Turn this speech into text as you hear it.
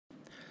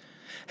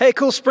Hey,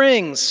 Cool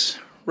Springs,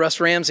 Russ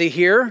Ramsey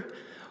here.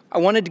 I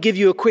wanted to give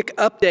you a quick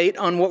update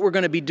on what we're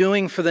going to be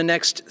doing for the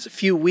next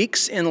few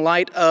weeks in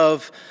light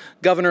of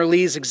Governor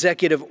Lee's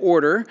executive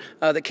order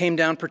that came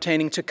down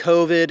pertaining to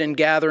COVID and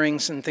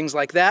gatherings and things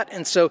like that.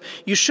 And so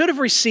you should have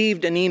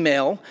received an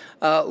email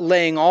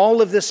laying all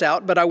of this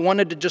out, but I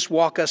wanted to just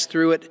walk us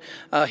through it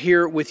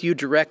here with you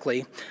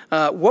directly.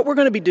 What we're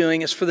going to be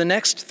doing is for the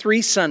next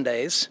 3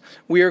 Sundays,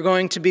 we are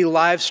going to be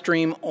live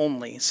stream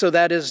only. So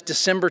that is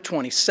December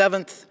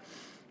 27th,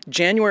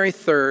 January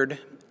 3rd,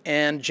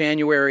 and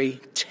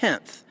January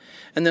 10th.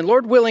 And then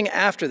Lord willing,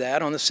 after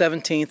that, on the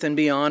 17th and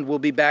beyond, we'll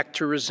be back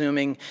to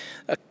resuming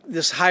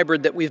this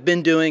hybrid that we've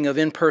been doing of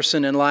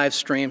in-person and live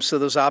stream, so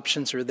those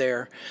options are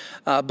there.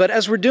 But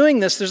as we're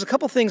doing this, there's a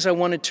couple things I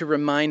wanted to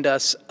remind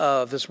us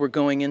of as we're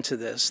going into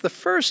this. The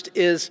first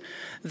is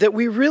that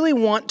we really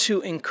want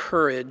to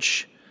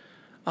encourage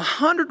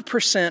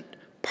 100%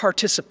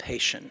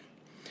 participation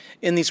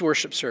in these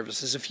worship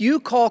services. If you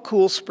call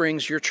Cool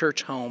Springs your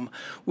church home,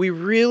 we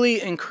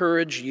really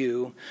encourage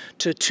you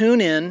to tune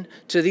in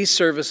to these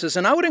services.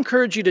 And I would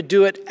encourage you to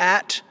do it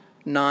at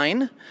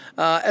 9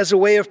 as a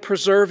way of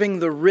preserving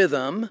the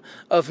rhythm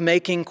of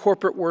making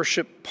corporate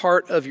worship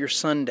part of your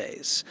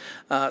Sundays.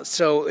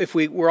 So if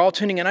we're all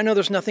tuning in, I know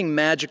there's nothing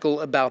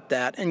magical about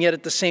that, and yet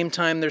at the same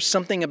time, there's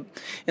something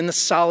in the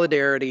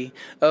solidarity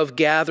of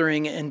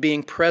gathering and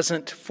being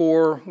present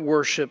for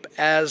worship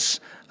as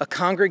a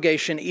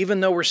congregation, even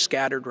though we're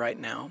scattered right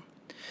now.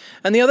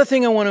 And the other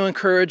thing I want to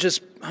encourage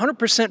is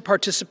 100%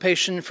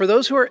 participation for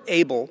those who are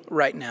able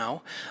right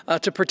now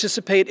to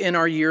participate in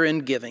our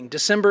year-end giving.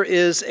 December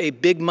is a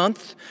big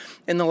month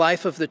in the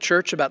life of the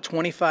church. About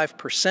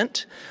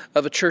 25%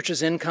 of a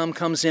church's income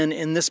comes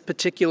in this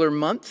particular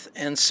month.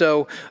 And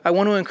so I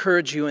want to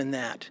encourage you in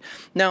that.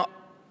 Now,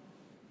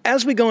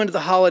 as we go into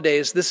the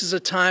holidays, this is a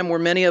time where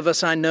many of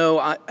us I know,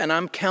 and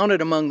I'm counted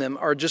among them,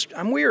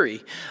 I'm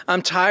weary.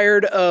 I'm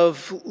tired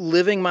of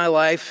living my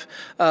life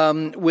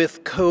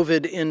with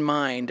COVID in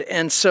mind.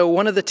 And so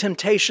one of the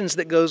temptations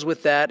that goes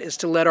with that is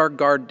to let our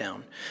guard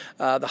down.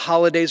 The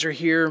holidays are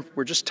here.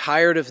 We're just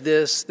tired of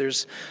this.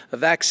 There's a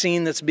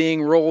vaccine that's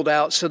being rolled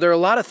out. So there are a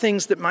lot of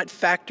things that might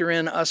factor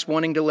in us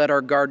wanting to let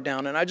our guard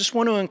down. And I just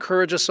want to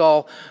encourage us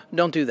all,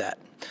 don't do that.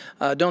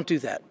 Don't do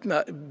that.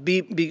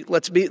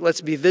 Let's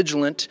be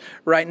vigilant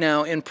right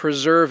now in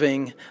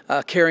preserving,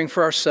 caring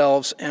for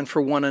ourselves and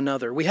for one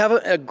another. We have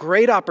a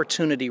great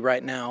opportunity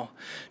right now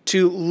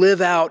to live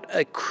out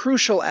a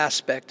crucial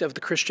aspect of the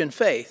Christian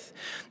faith,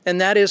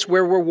 and that is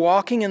where we're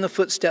walking in the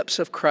footsteps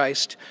of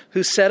Christ,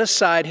 who set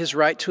aside his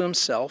right to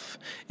himself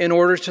in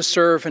order to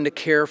serve and to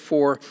care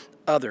for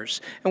others.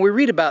 And we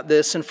read about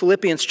this in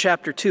Philippians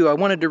chapter 2. I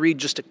wanted to read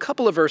just a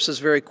couple of verses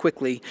very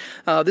quickly.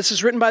 This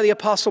is written by the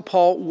Apostle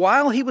Paul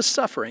while he was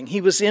suffering. He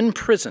was in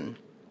prison.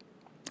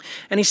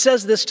 And he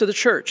says this to the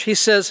church. He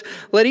says,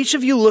 "Let each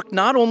of you look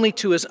not only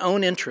to his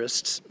own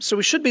interests," so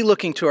we should be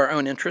looking to our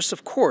own interests,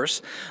 of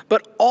course,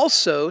 "but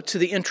also to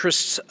the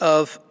interests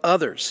of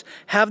others.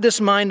 Have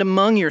this mind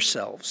among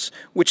yourselves,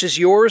 which is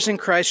yours in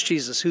Christ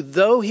Jesus, who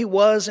though he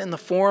was in the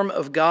form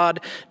of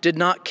God, did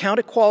not count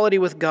equality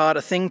with God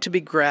a thing to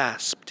be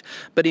grasped,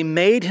 but he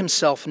made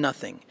himself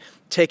nothing,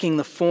 taking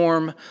the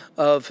form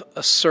of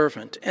a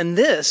servant." And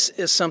this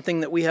is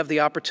something that we have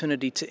the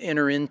opportunity to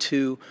enter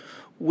into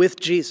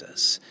with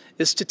Jesus,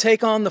 is to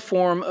take on the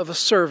form of a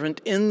servant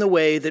in the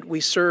way that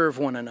we serve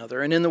one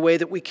another, and in the way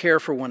that we care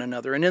for one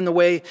another, and in the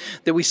way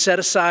that we set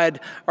aside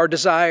our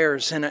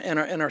desires and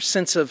our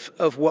sense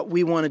of what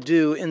we want to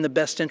do in the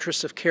best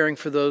interest of caring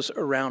for those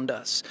around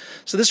us.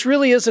 So this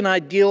really is an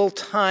ideal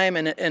time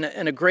and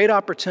a great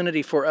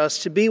opportunity for us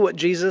to be what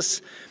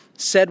Jesus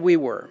said we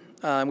were.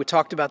 We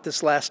talked about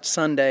this last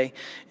Sunday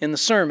in the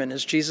sermon.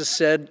 As Jesus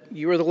said,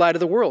 "You are the light of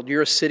the world.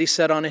 You're a city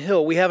set on a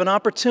hill." We have an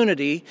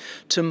opportunity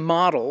to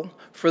model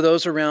for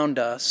those around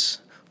us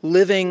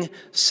living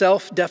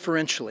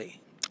self-deferentially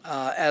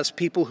as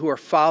people who are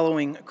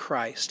following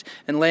Christ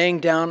and laying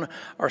down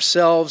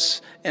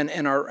ourselves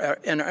and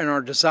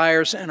our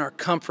desires and our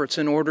comforts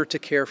in order to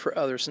care for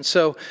others. And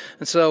so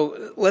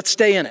let's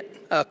stay in it.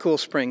 Cool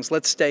Springs,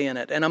 let's stay in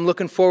it. And I'm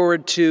looking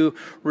forward to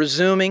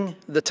resuming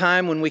the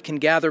time when we can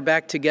gather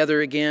back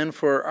together again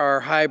for our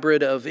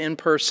hybrid of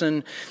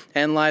in-person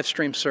and live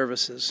stream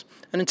services.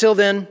 And until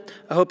then,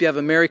 I hope you have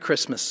a Merry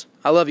Christmas.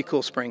 I love you,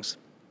 Cool Springs.